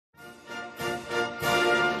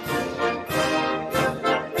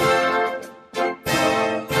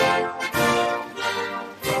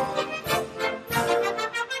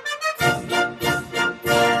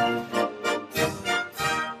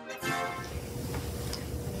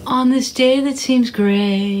On this day that seems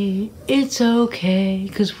gray, it's okay,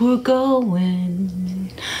 'cause we're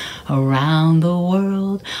going around the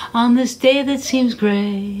world. On this day that seems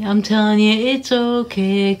gray, I'm telling you it's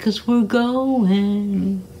okay, 'cause we're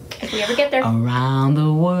going. If we ever get there. Around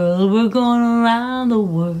the world, we're going around the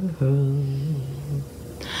world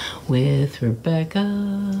with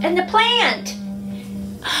Rebekah. And the plant.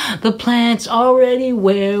 The plant's already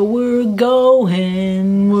where we're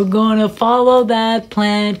going. We're gonna follow that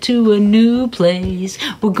plant to a new place.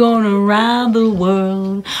 We're going around the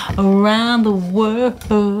world,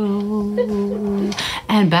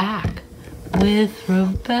 and back with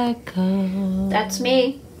Rebekah. That's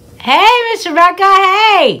me. Hey, Miss Rebekah,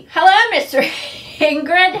 hey! Hello, Mr.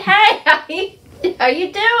 Ingrid. Hey, how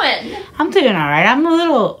you doing? I'm doing all right. I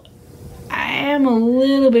am a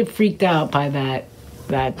little bit freaked out by that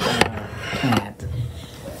plant.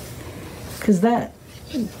 'Cause that's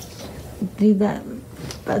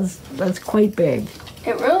quite big.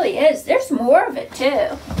 It really is. There's more of it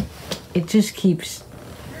too. It just keeps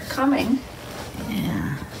coming.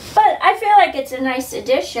 Yeah. But I feel like it's a nice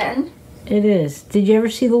addition. It is. Did you ever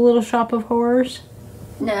see The Little Shop of Horrors?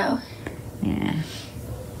 No. Yeah.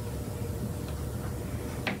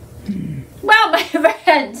 Well, my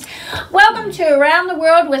friends, welcome to Around the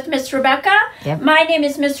World with Miss Rebekah. Yep. My name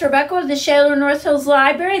is Miss Rebekah of the Shaler North Hills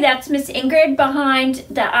Library. That's Miss Ingrid behind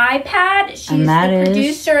the iPad. She's the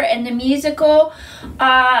producer and the musical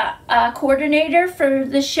coordinator for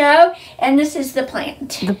the show. And this is the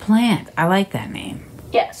plant. The plant. I like that name.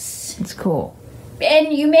 Yes. It's cool.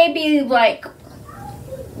 And you may be like,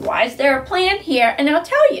 why is there a plant here? And I'll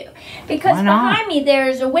tell you. Because behind me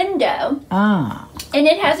there's a window. Ah. And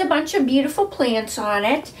it has a bunch of beautiful plants on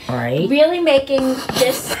it. Right. Really making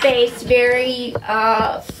this space very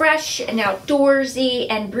fresh and outdoorsy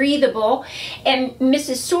and breathable. And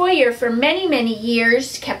Mrs. Sawyer, for many, many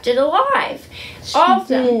years, kept it alive. All of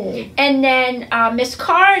them. And then Miss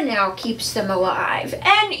Carr now keeps them alive.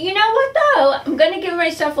 And you know what, though? I'm going to give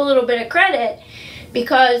myself a little bit of credit.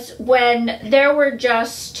 Because when there were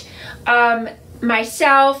just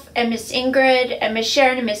myself and Miss Ingrid and Miss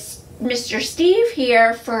Sharon and Mr. Steve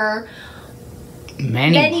here for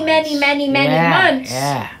many months.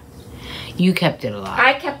 Yeah. You kept it alive.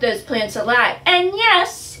 I kept those plants alive. And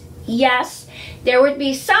yes, there would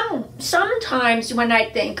be some times when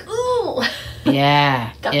I'd think, ooh,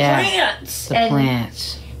 yeah, the plants. The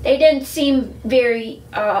plants. They didn't seem very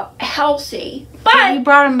healthy. But you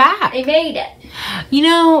brought them back. They made it. You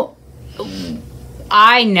know,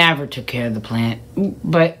 I never took care of the plant,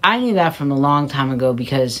 but I knew that from a long time ago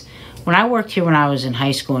because when I worked here when I was in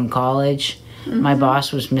high school and college, my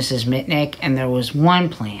boss was Mrs. Mitnick, and there was one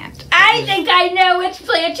plant. I think I know which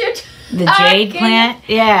plant you're talking about. The jade plant?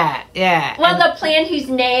 Yeah. Well, the plant who's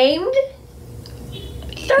named?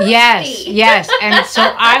 Thirsty. Yes. And so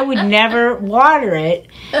I would never water it,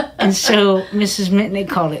 and so Mrs. Mitnick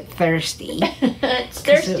called it Thirsty. It's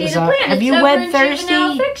Thirsty the plant. Have you read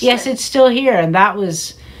Thirsty? Yes, it's still here, and that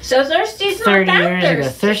was... So Thirsty's 30 not that years thirsty. ago.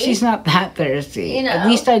 Thirsty's not that thirsty. You know. At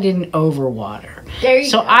least I didn't overwater. There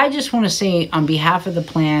you go. I just want to say, on behalf of the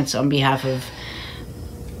plants, on behalf of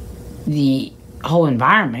the whole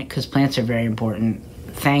environment, because plants are very important,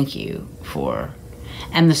 thank you for...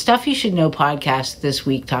 And the Stuff You Should Know podcast this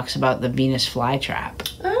week talks about the Venus flytrap.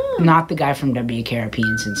 Oh. Not the guy from WKRP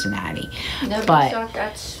in Cincinnati. Nobody thought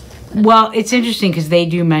that's... Well, it's interesting because they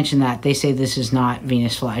do mention that. They say this is not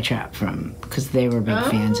Venus flytrap because they were big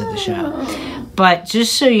fans of the show. But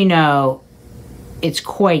just so you know, it's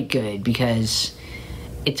quite good because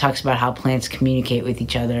it talks about how plants communicate with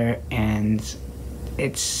each other, and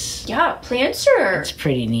it's... Yeah, plants are... It's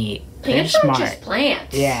pretty neat. Plants They're aren't smart. just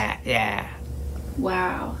plants. Yeah.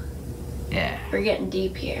 Wow. Yeah. We're getting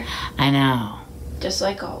deep here. I know. Just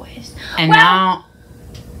like always. And now...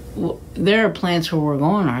 there are plants where we're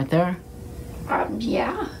going, aren't there?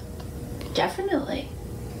 Yeah, definitely.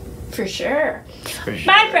 For sure.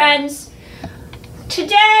 My friends,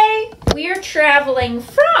 today we are traveling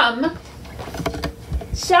from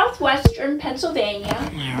southwestern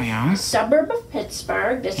Pennsylvania, there we are, suburb of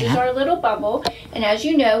Pittsburgh. This is our little bubble. And as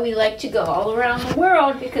you know, we like to go all around the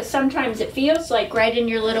world because sometimes it feels like right in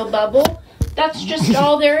your little bubble, that's just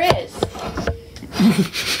all there is.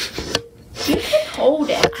 You can hold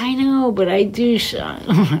it. I know, but I do.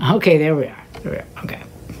 Okay, there we are. Okay.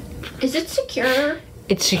 Is it secure?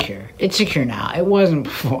 It's secure. It's secure now. It wasn't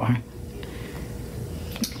before.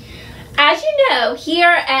 As you know, here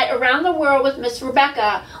at Around the World with Miss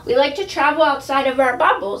Rebekah, we like to travel outside of our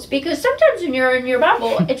bubbles because sometimes when you're in your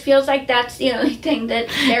bubble, it feels like that's the only thing that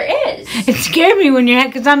there is. It scared me when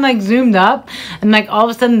because I'm like zoomed up and like all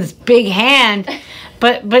of a sudden this big hand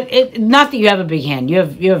But not that you have a big hand. You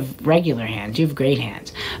have regular hands. You have great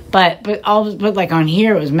hands. But like on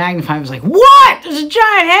here, it was magnified. It was like, what? There's a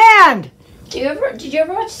giant hand. Did you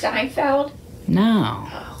ever watch Seinfeld? No.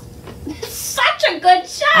 Such a good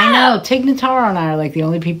show. I know. Tig Notaro and I are like the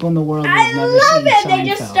only people in the world that have never seen it. Seinfeld. They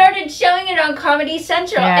just started showing it on Comedy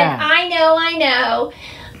Central, and I know.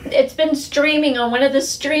 It's been streaming on one of the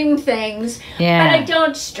stream things, but I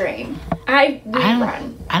don't stream. I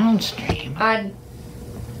rerun. I don't stream on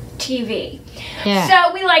TV. Yeah.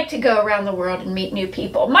 So we like to go around the world and meet new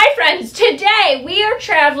people. My friends, today we are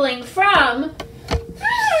traveling from...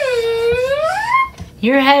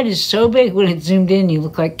 Your head is so big when it's zoomed in, you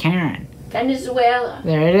look like Karen. Venezuela.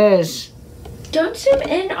 There it is. Don't zoom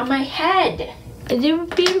in on my head. It's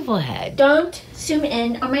a beautiful head. Don't zoom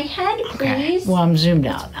in on my head, please. Okay. Well, I'm zoomed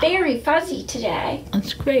out now. Very fuzzy today.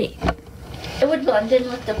 That's great. It would blend in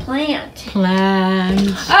with the plant.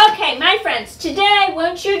 Plants. Okay, my friends, today,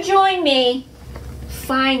 won't you join me?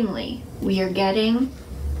 Finally, we are getting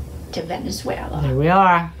to Venezuela. There we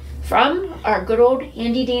are. From our good old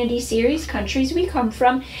handy dandy series, Countries We Come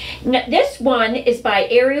From. Now, this one is by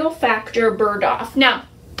Ariel Factor Burdoff. Now,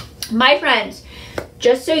 my friends,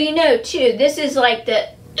 just so you know too, this is like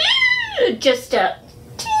just a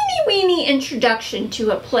teeny weeny introduction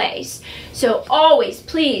to a place. So always,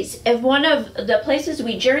 please, if one of the places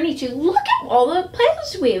we journey to, look at all the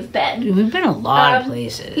places we have been. We've been a lot of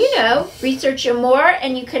places. You know, research them more,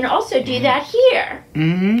 and you can also do that here.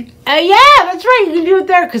 Mm-hmm. Yeah, that's right. You can do it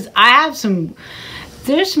there, because I have some...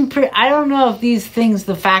 There's some I don't know if these things,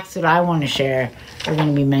 the facts that I want to share, are going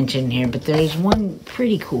to be mentioned here, but there's one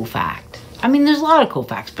pretty cool fact. I mean, there's a lot of cool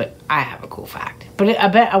facts, but I have a cool fact. But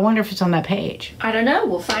I wonder if it's on that page. I don't know.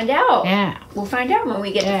 We'll find out. Yeah. We'll find out when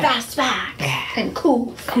we get to fast facts and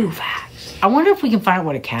cool facts. Cool facts. I wonder if we can find out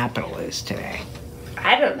what a capital is today.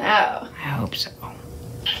 I don't know. I hope so.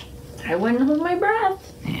 I wouldn't hold my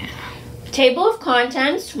breath. Yeah. Table of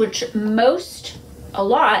contents, which a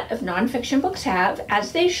lot of nonfiction books have,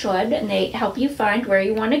 as they should, and they help you find where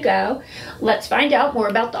you want to go. Let's find out more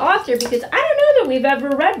about the author, because I don't know that we've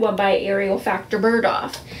ever read one by Ariel Factor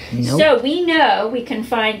Burdoff. Nope. So we know we can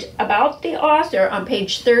find about the author on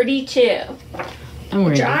page 32,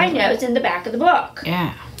 which I know is in the back of the book.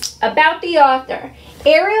 Yeah. About the author.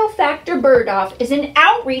 Ariel Factor Burdoff is an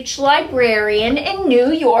outreach librarian in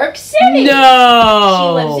New York City. No!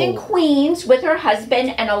 She lives in Queens with her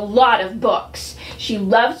husband and a lot of books. She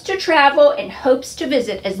loves to travel and hopes to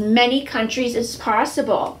visit as many countries as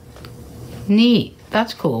possible. Neat.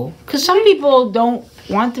 That's cool. Because some people don't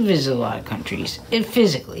want to visit a lot of countries,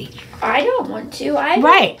 physically. I don't want to. I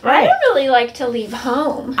don't really like to leave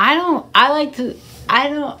home. I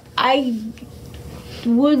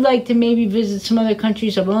would like to maybe visit some other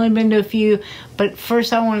countries. I've only been to a few, but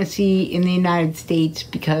first I want to see in the United States,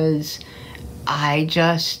 because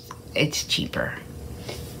it's cheaper.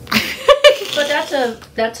 But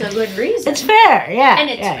that's a good reason. It's fair, yeah. And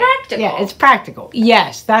it's practical. Yeah, it's practical.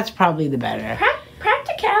 Yes, that's probably the better.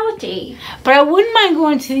 Practicality. But I wouldn't mind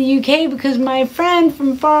going to the UK, because my friend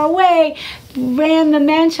from far away ran the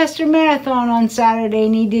Manchester Marathon on Saturday,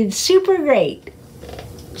 and he did super great.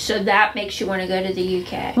 So that makes you want to go to the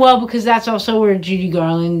UK. Well, because that's also where Judy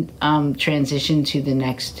Garland transitioned to the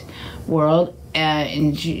next world,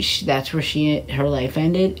 and that's where her life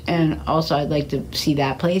ended. And also, I'd like to see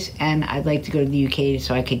that place, and I'd like to go to the UK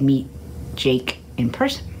so I could meet Jake in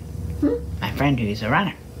person. My friend who's a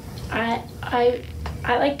runner. I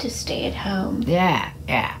like to stay at home. Yeah.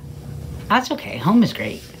 That's okay. Home is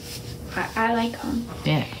great. I like home.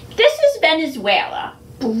 Yeah. This is Venezuela.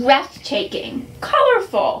 Breathtaking,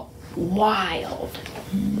 colorful, wild.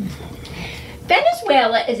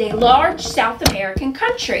 Venezuela is a large South American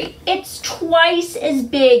country. It's twice as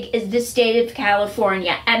big as the state of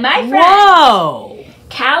California. And my friends, whoa!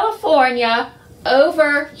 California,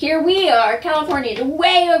 over here we are. California is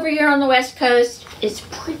way over here on the West Coast. Is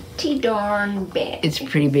pretty darn big. It's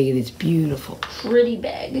pretty big and it's beautiful. Pretty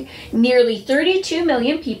big. Nearly 32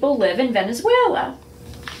 million people live in Venezuela.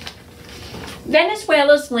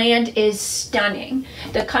 Venezuela's land is stunning.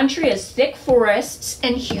 The country has thick forests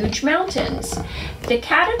and huge mountains. The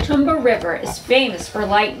Catatumbo River is famous for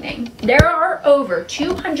lightning. There are over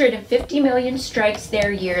 250 million strikes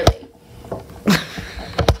there yearly.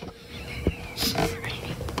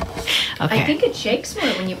 Okay. I think it shakes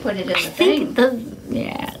more when you put it in the thing.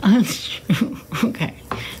 Yeah, that's true. Okay.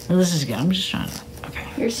 Well, this is good. I'm just trying to... Okay.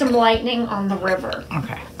 Here's some lightning on the river.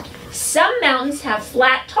 Okay. Some mountains have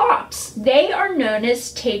flat tops. They are known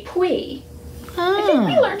as tepuy. I think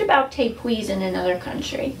we learned about tepuys in another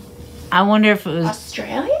country. I wonder if it was...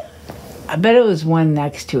 Australia? I bet it was one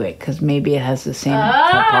next to it because maybe it has the same Oh,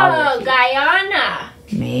 topography. Guyana.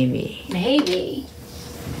 Maybe. Maybe.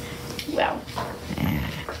 Well. Yeah.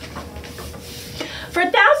 For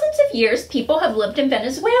thousands of years, people have lived in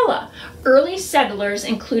Venezuela. Early settlers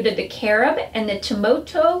included the Carib and the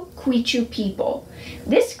Tomoto Quichu people.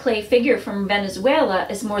 This clay figure from Venezuela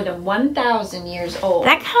is more than 1,000 years old.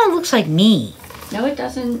 That kind of looks like me. No, it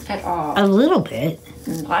doesn't at all. A little bit.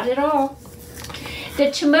 Not at all. The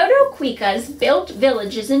Tomoto Cuicas built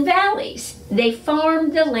villages and valleys. They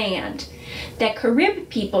farmed the land. The Carib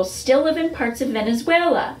people still live in parts of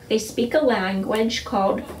Venezuela. They speak a language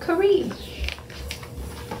called Carib.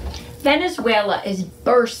 Venezuela is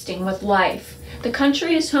bursting with life. The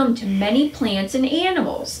country is home to many plants and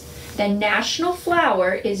animals. The national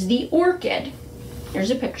flower is the orchid. There's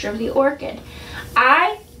a picture of the orchid.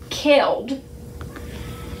 I killed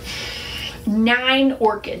 9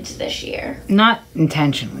 orchids this year. Not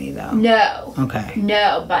intentionally, though. No. Okay.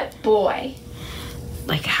 No, but boy.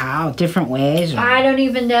 Like how? Different ways? Or? I don't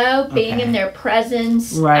even know. Being Okay. in their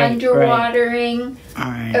presence, Right, underwatering, All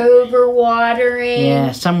right. overwatering.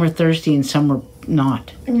 Yeah, some were thirsty and some were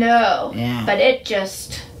not. No. Yeah. But it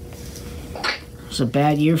just... It was a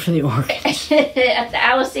bad year for the orchids. At the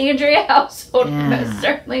Alessandria household, Yeah. most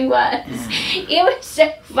certainly was. It was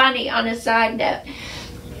so funny on a side note.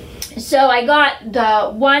 So I got the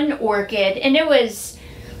one orchid, and it was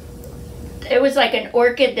like an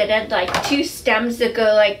orchid that had like 2 stems that go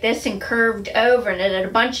like this and curved over, and it had a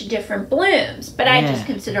bunch of different blooms. But I Yeah. just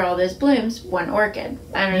consider all those blooms one orchid.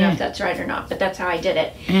 I don't know Yeah. if that's right or not, but that's how I did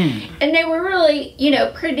it. Mm. And they were really,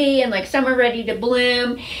 pretty, and like some are ready to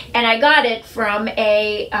bloom. And I got it from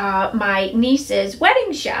my niece's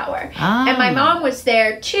wedding shower. Ah. And my mom was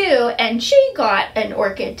there too, and she got an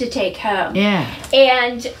orchid to take home. Yeah.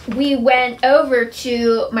 And we went over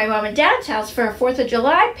to my mom and dad's house for a 4th of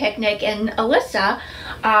July picnic, and Alyssa,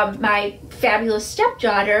 my fabulous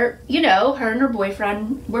stepdaughter, her and her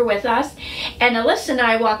boyfriend were with us. And Alyssa and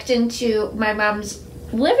I walked into my mom's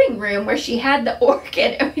living room where she had the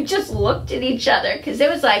orchid, and we just looked at each other because it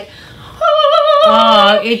was like,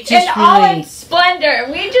 Oh, it just in all really... its splendor.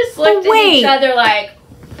 We just looked at wait. each other like,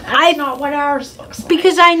 that's not what ours looks like.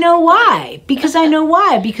 Because I know why. Because orchids I know are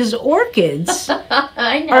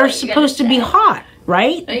what you're supposed to gonna be say. hot,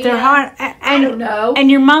 right? They're Yeah. hot. I don't know.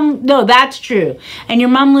 And your mom... No, that's true. And your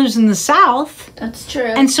mom lives in the South. That's true.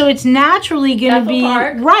 And so it's naturally going to Bethel be...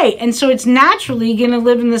 Park. Right. And so it's naturally going to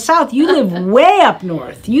live in the South. You live way up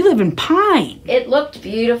north. You live in Pine. It looked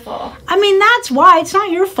beautiful. I mean, that's why. It's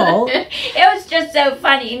not your fault. It was just so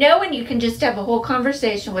funny. When you can just have a whole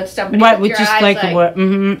conversation with somebody Right, with with your just eyes like what...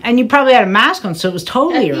 And you probably had a mask on, so it was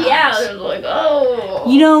totally your yeah, eyes. it was like,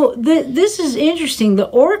 oh. This is interesting. The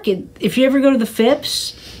orchid, if you ever go to the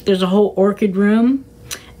Phipps, there's a whole orchid room.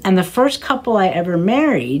 And the first couple I ever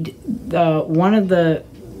married, one of the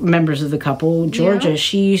members of the couple, Georgia, Yeah.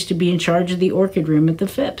 she used to be in charge of the orchid room at the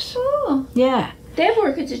Phipps. Oh, Yeah. they have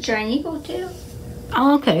orchids at Giant Eagle too.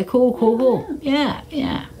 Oh, okay. Cool. Yeah.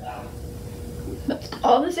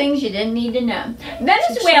 All the things you didn't need to know.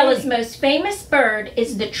 Venezuela's most famous bird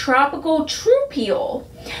is the tropical troupial.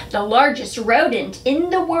 The largest rodent in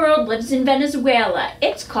the world lives in Venezuela.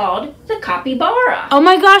 It's called the capybara. Oh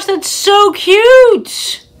my gosh, that's so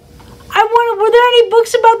cute. Were there any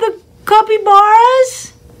books about the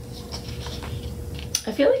capybaras?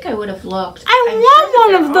 I feel like I would have looked. I I'm want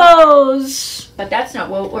sure one of there are, those. But that's not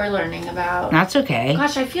what we're learning about. That's okay.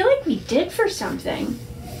 Gosh, I feel like we did for something.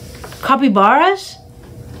 Capybaras?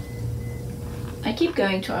 I keep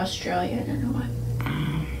going to Australia. I don't know why.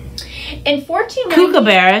 In 1490...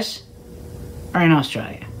 Kookaburras are in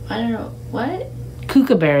Australia. I don't know. What?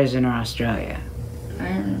 Kookaburras are in Australia. I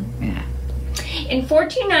don't know. Yeah. In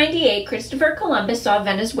 1498, Christopher Columbus saw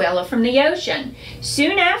Venezuela from the ocean.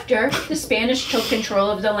 Soon after, the Spanish took control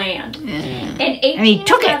of the land. In And he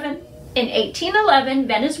took it. In 1811,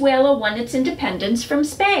 Venezuela won its independence from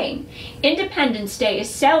Spain. Independence Day is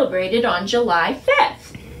celebrated on July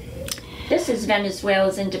 5th. This is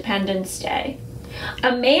Venezuela's Independence Day.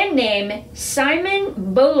 A man named Simon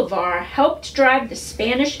Bolivar helped drive the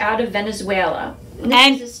Spanish out of Venezuela.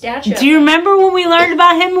 This is a statue. Do you remember when we learned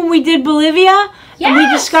about him when we did Bolivia? Yes. And we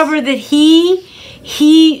discovered that he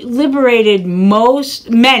liberated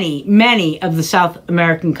many of the South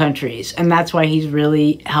American countries, and that's why he's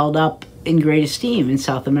really held up in great esteem in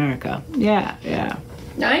South America. Yeah.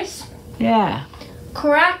 Nice. Yeah.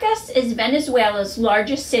 Caracas is Venezuela's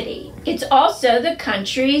largest city. It's also the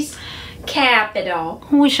country's capital.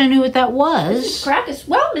 I wish I knew what that was. Caracas.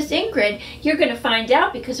 Well, Miss Ingrid, you're going to find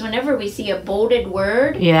out, because whenever we see a bolded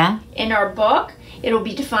word Yeah. in our book, it'll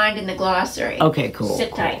be defined in the glossary. Okay, cool.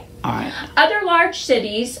 Sit tight. All right. Other large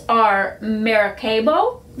cities are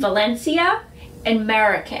Maracaibo, Valencia, and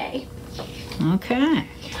Maracay. Okay.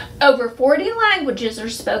 Over 40 languages are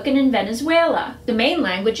spoken in Venezuela. The main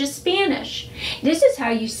language is Spanish. This is how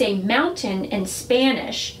you say mountain in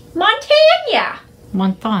Spanish. Montaña!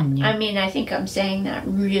 Montaña. I mean, I think I'm saying that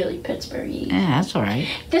really Pittsburgh-y. Yeah, that's all right.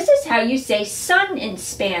 This is how you say sun in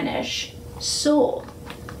Spanish. Sol.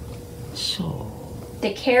 So,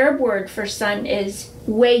 The Carib word for sun is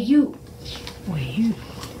hueyu. where you?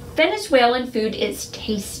 Venezuelan food is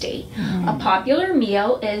tasty. A popular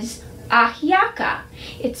meal is ajiaca.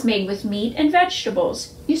 It's made with meat and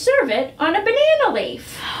vegetables. You serve it on a banana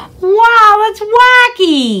leaf. Wow, that's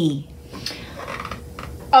wacky.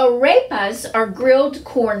 Arepas are grilled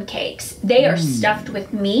corn cakes. They are stuffed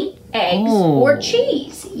with meat, eggs, or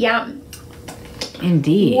cheese. Yum.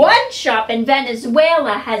 Indeed. One shop in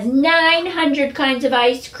Venezuela has 900 kinds of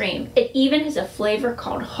ice cream. It even has a flavor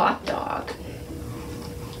called hot dog.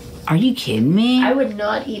 Are you kidding me? I would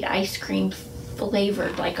not eat ice cream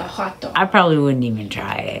flavored like a hot dog. I probably wouldn't even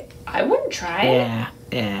try it. I wouldn't try it.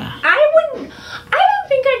 Yeah. I don't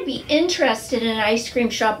think I'd be interested in an ice cream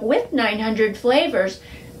shop with 900 flavors.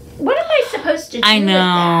 What am I supposed to do I with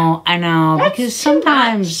that? know. That's Because too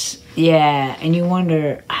sometimes, and you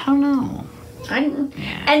wonder, I don't know.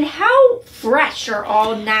 And how fresh are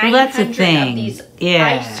all 900 that's the thing. of these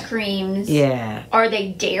Yeah. ice creams? Yeah. Are they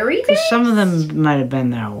dairy based? Because some of them might have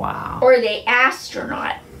been there a while. Or are they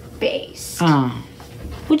astronaut based?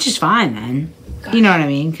 Which is fine then. Gosh. You know what I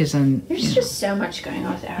mean? Because then. There's just so much going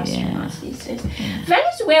on with astronauts these days.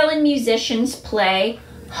 Venezuelan musicians play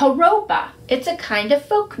joroba. It's a kind of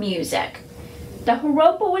folk music. The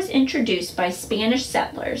joroba was introduced by Spanish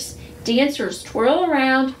settlers. Dancers twirl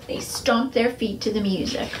around, they stomp their feet to the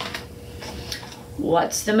music.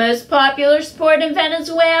 What's the most popular sport in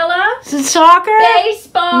Venezuela? Is it soccer?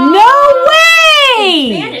 Baseball! No way!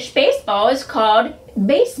 In Spanish, baseball is called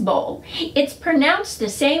baseball. It's pronounced the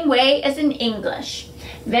same way as in English.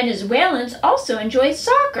 Venezuelans also enjoy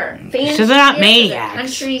soccer. Fans So they're not cheer for their maniacs.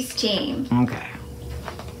 country's team. Okay.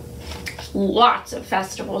 Lots of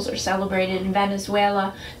festivals are celebrated in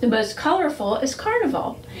Venezuela. The most colorful is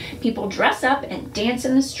Carnival. People dress up and dance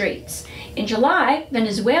in the streets. In July,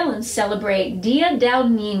 Venezuelans celebrate Dia del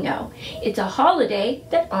Niño. It's a holiday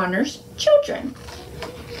that honors children.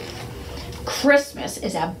 Christmas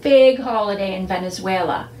is a big holiday in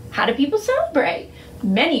Venezuela. How do people celebrate?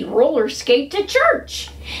 Many roller skate to church.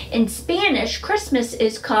 In Spanish, Christmas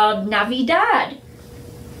is called Navidad,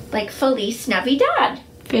 like Feliz Navidad.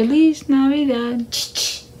 Feliz Navidad.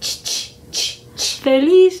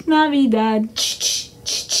 Feliz Navidad.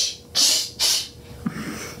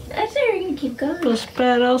 I thought you were going to keep going.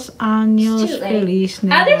 Prosperos años. It's too late. Feliz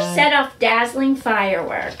Navidad. Others set off dazzling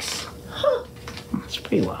fireworks. Huh. That's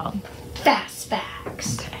pretty wild. Fast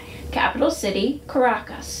facts. Okay. Capital city,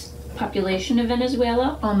 Caracas. Population of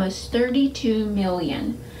Venezuela, almost 32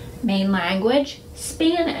 million. Main language,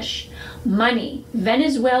 Spanish. Money,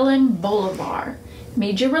 Venezuelan Bolivar.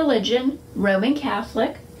 Major religion, Roman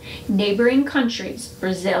Catholic. Neighboring countries,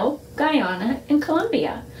 Brazil, Guyana, and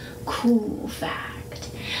Colombia. Cool fact.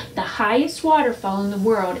 The highest waterfall in the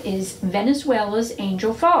world is Venezuela's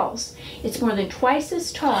Angel Falls. It's more than twice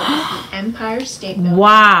as tall as the Empire State Building.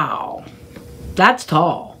 Wow. That's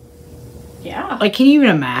tall. Yeah. Like, can you even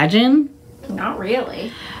imagine? Not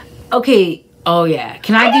really. Okay. Oh, yeah.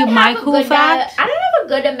 Can I do my cool fact? I don't have a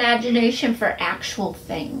good imagination for actual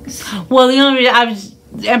things. Well, the only reason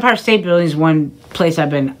the Empire State Building is one place I've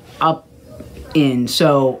been up in,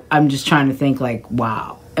 so I'm just trying to think like,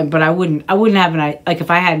 wow. But I wouldn't have like if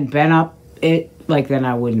I hadn't been up it, like then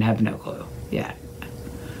I wouldn't have no clue. Yeah.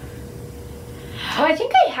 Oh, I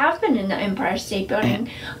think I have been in the Empire State Building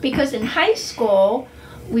because in high school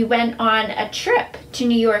we went on a trip to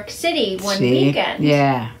New York City one weekend.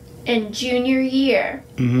 Yeah. In junior year,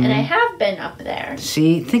 and I have been up there.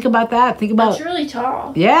 See, think about that. Think about. It's really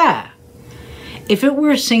tall. Yeah. If it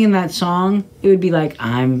were singing that song, it would be like,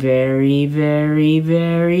 I'm very, very,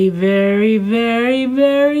 very, very, very,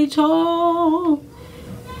 very tall.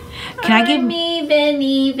 Can I give me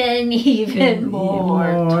even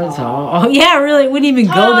more tall. Oh, yeah, really, it wouldn't even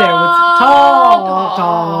go there with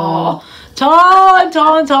tall.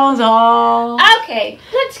 Okay,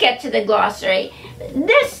 let's get to the glossary.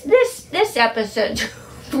 This episode's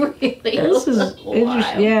really This is interesting.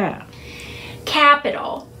 wild. Yeah.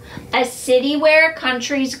 Capital, a city where a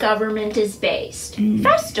country's government is based.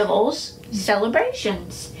 Festivals,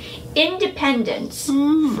 celebrations. Independence,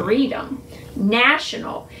 freedom.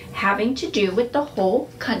 National, having to do with the whole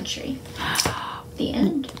country. The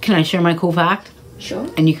end. Can I share my cool fact? Sure.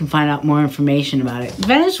 And you can find out more information about it.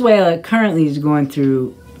 Venezuela currently is going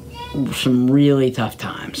through some really tough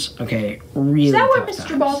times. Okay, really. Is that where tough Mr.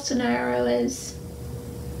 times. Bolsonaro is?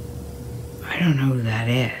 I don't know who that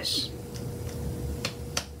is.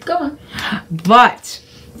 Go on. But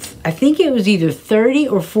I think it was either 30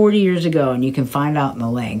 or 40 years ago, and you can find out in the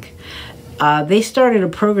link. They started a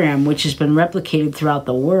program which has been replicated throughout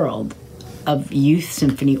the world of youth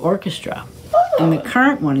symphony orchestra. And the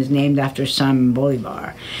current one is named after Simon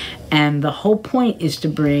Bolivar. And the whole point is to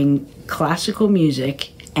bring classical music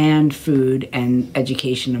and food and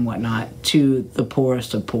education and whatnot to the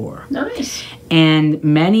poorest of poor. Nice. And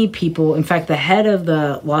many people, in fact, the head of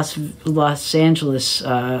the Los Angeles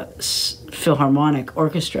Philharmonic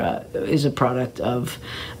Orchestra is a product of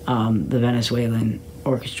the Venezuelan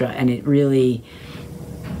orchestra. And it really,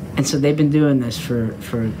 and so they've been doing this for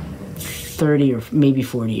 30 or maybe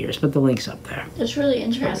 40 years, but the link's up there. That's really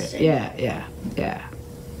interesting. Yeah.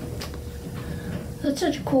 That's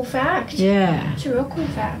such a cool fact. Yeah. It's a real cool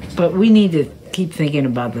fact. But we need to keep thinking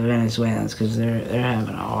about the Venezuelans because they're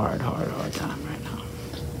having a hard time right now.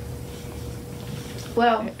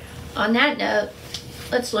 Well, on that note,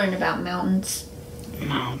 let's learn about mountains.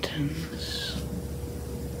 Mountains.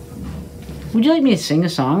 Would you like me to sing a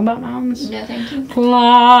song about mountains? No, thank you.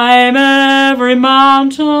 Climb every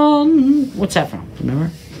mountain. What's that from?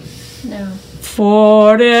 Remember? No.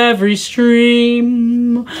 Ford every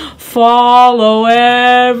stream, follow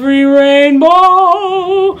every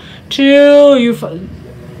rainbow till you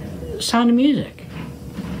Sound of Music.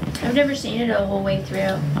 I've never seen it the whole way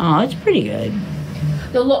through. Oh, it's pretty good.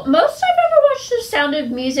 The most I've ever watched The Sound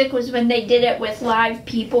of Music was when they did it with live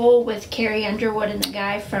people with Carrie Underwood and the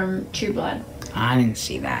guy from True Blood. I didn't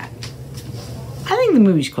see that. I think the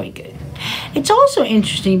movie's quite good. It's also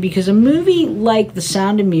interesting because a movie like The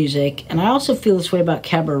Sound of Music, and I also feel this way about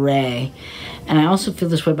Cabaret, and I also feel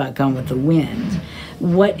this way about Gone with the Wind,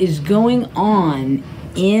 what is going on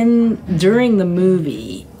during the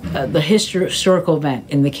movie, the historical event,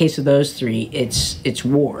 in the case of those three, it's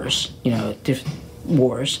wars,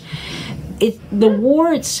 wars. The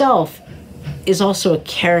war itself is also a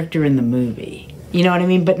character in the movie. You know what I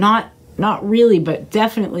mean? But not really, but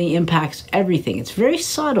definitely impacts everything. It's very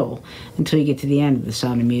subtle until you get to the end of The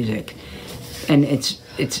Sound of Music. And it's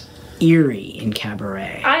eerie in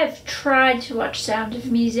Cabaret. I've tried to watch Sound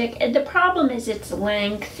of Music, and the problem is its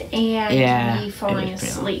length and me falling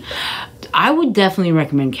asleep. I would definitely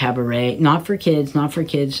recommend Cabaret. Not for kids,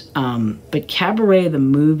 but Cabaret, the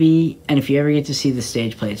movie, and if you ever get to see the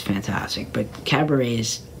stage play, it's fantastic. But Cabaret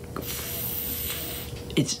is...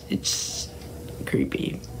 It's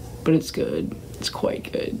creepy. But it's good. It's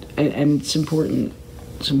quite good. And it's important.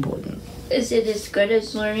 It's important. Is it as good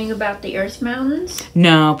as learning about the Earth Mountains?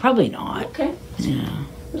 No, probably not. Okay. Yeah.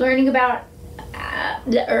 Learning about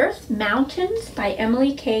the Earth Mountains by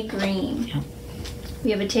Emily K. Green. Yep.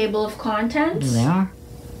 We have a table of contents. There they are.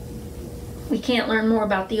 We can't learn more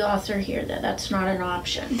about the author here, though. That's not an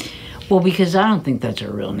option. Well, because I don't think that's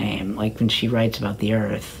her real name. Like when she writes about the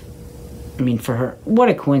Earth. I mean, for her, what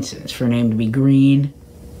a coincidence for her name to be Green.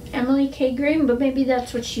 Emily K. Green, but maybe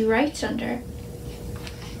that's what she writes under.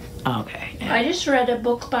 Okay. Yeah. I just read a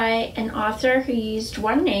book by an author who used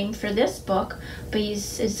one name for this book, but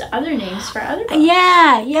used his other names for other books.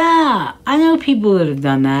 Yeah. I know people that have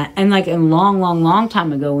done that. And like a long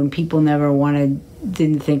time ago when people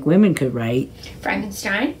didn't think women could write.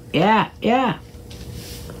 Frankenstein? Yeah.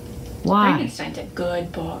 Why? Frankenstein's a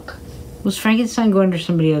good book. Was Frankenstein going under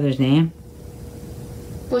somebody else's name?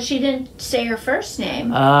 Well, she didn't say her first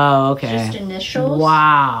name. Oh, okay. Just initials.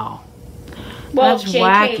 Wow. Well, That's J.K.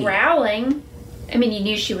 wacky. Rowling, I mean, you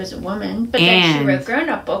knew she was a woman, but then she wrote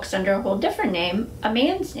grown-up books under a whole different name, a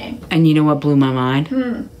man's name. And you know what blew my mind?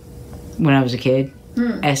 When I was a kid?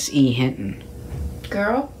 S.E. Hinton.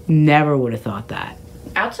 Girl? Never would have thought that.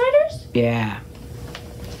 Outsiders? Yeah.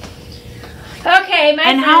 Okay, my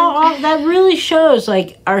friend. How that really shows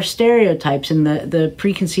like our stereotypes and the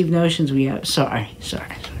preconceived notions we have. Sorry.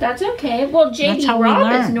 That's okay. Well, J.D. That's how we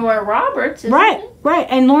Robb is learn. Nora Roberts, isn't Right. it?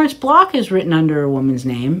 And Lawrence Block is written under a woman's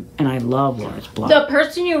name, and I love Lawrence Block. The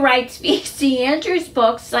person who writes V.C. Andrews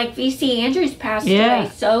books, like V.C. Andrews passed away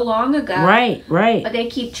so long ago. Right. But they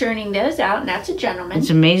keep churning those out, and that's a gentleman. It's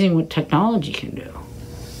amazing what technology can do.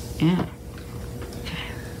 Yeah.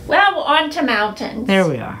 Well, on to mountains. There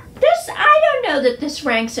we are. I don't know that this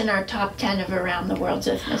ranks in our top 10 of around the world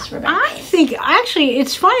with Miss Rebekah. I think, actually,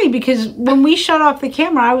 it's funny because when we shut off the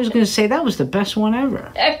camera, I was going to say that was the best one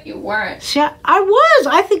ever. If you weren't. See, I was.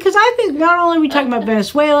 I think not only are we talking about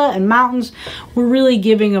Venezuela and mountains, we're really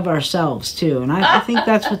giving of ourselves, too. And I think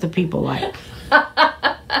that's what the people like.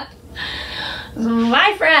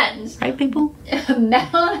 My friends. Right, people?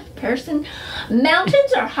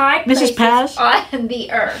 Mountains are high places Mrs. Paz? on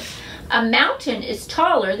the earth. A mountain is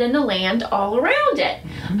taller than the land all around it.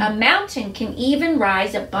 A mountain can even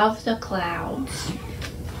rise above the clouds.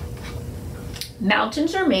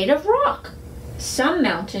 Mountains are made of rock. Some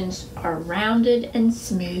mountains are rounded and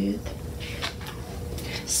smooth.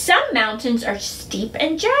 Some mountains are steep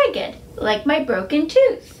and jagged, like my broken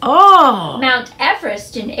tooth. Oh! Mount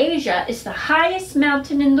Everest in Asia is the highest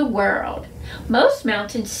mountain in the world. Most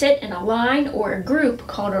mountains sit in a line or a group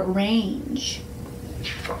called a range.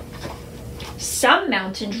 Some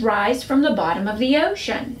mountains rise from the bottom of the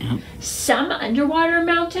ocean. Some underwater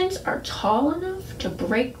mountains are tall enough to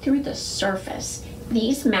break through the surface.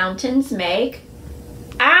 These mountains make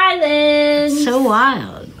islands. So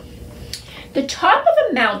wild. The top of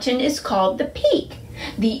a mountain is called the peak.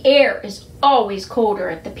 The air is always colder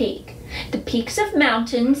at the peak. The peaks of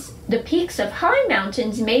high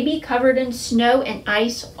mountains may be covered in snow and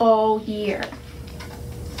ice all year.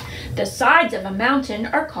 The sides of a mountain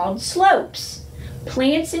are called slopes.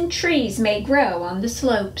 Plants and trees may grow on the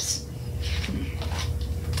slopes.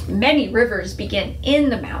 Many rivers begin in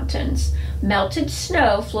the mountains. Melted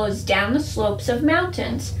snow flows down the slopes of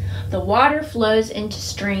mountains. The water flows into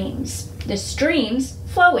streams. The streams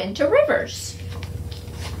flow into rivers.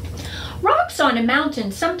 Rocks on a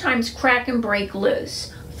mountain sometimes crack and break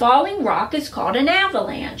loose. Falling rock is called an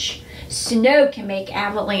avalanche. Snow can make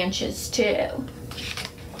avalanches too.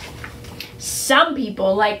 Some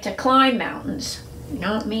people like to climb mountains.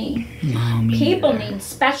 Not me. No, me People neither. need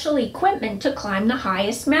special equipment to climb the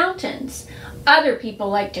highest mountains. Other people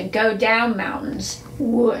like to go down mountains.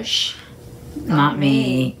 Whoosh. Not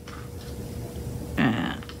me.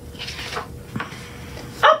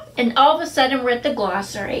 Up, and all of a sudden we're at the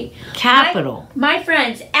glossary. Capital. My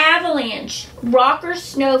friends, avalanche, rock or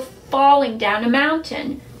snow falling down a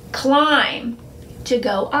mountain. Climb, to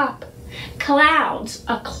go up. Clouds,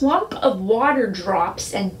 a clump of water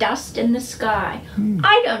drops and dust in the sky.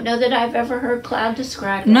 I don't know that I've ever heard cloud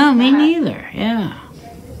described No, like me that. neither. Yeah.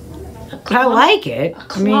 A But I like it. A I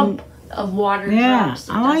clump mean, of water yeah, drops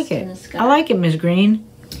and I like dust in the it. sky. I like it, Miss Green.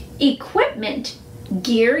 Equipment,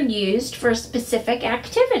 gear used for a specific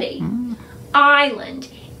activity. Island,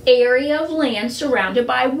 area of land surrounded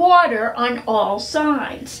by water on all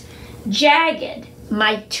sides. Jagged,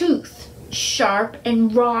 my tooth, sharp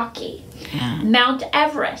and rocky. Yeah. Mount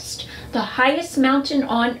Everest, the highest mountain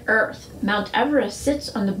on earth. Mount Everest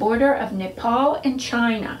sits on the border of Nepal and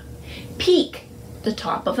China. Peak, the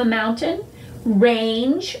top of a mountain.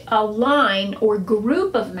 Range, a line or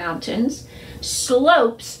group of mountains.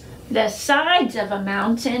 Slopes, the sides of a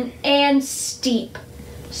mountain. And steep,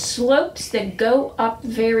 slopes that go up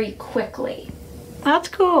very quickly. That's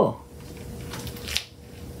cool.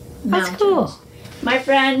 That's cool. My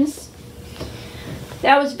friends,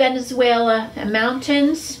 that was Venezuela and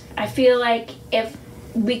mountains. I feel like if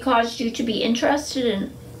we caused you to be interested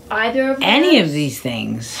in either of Any those, of these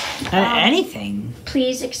things. Anything.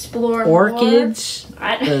 please explore Orchids.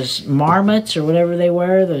 more. Those marmots or whatever they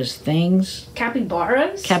were. Those things.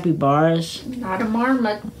 Capybaras? Capybaras. Not a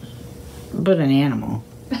marmot. But an animal.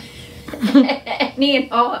 Any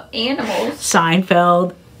animals.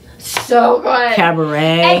 Seinfeld. So good.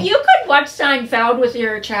 Cabaret. And you could watch Seinfeld with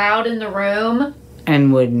your child in the room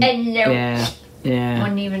And wouldn't. and no, Yeah.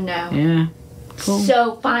 wouldn't even know. Yeah. Cool.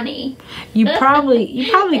 So funny. You probably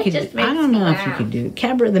It could. just I makes don't me know if you laugh. could do it.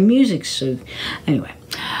 Cabaret. The music's so. Anyway,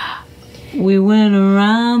 we went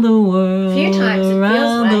around the world. A few times, it feels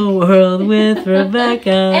around like. the world with Rebecca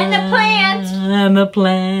And the plant. And the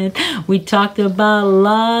plant. We talked about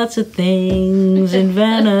lots of things in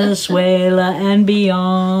Venezuela and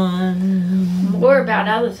beyond. More about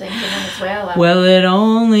other things in Venezuela. Well, it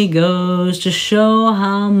only goes to show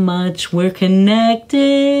how much we're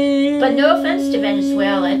connected. But no offense to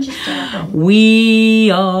Venezuela, it just happened. We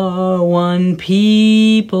are one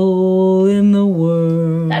people in the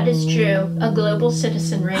world. That is true. A global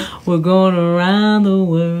citizenry. We're going around the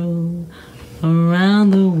world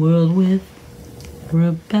with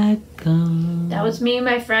Rebecca. That was me,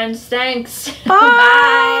 my friends. Thanks. Bye.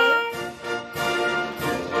 Bye.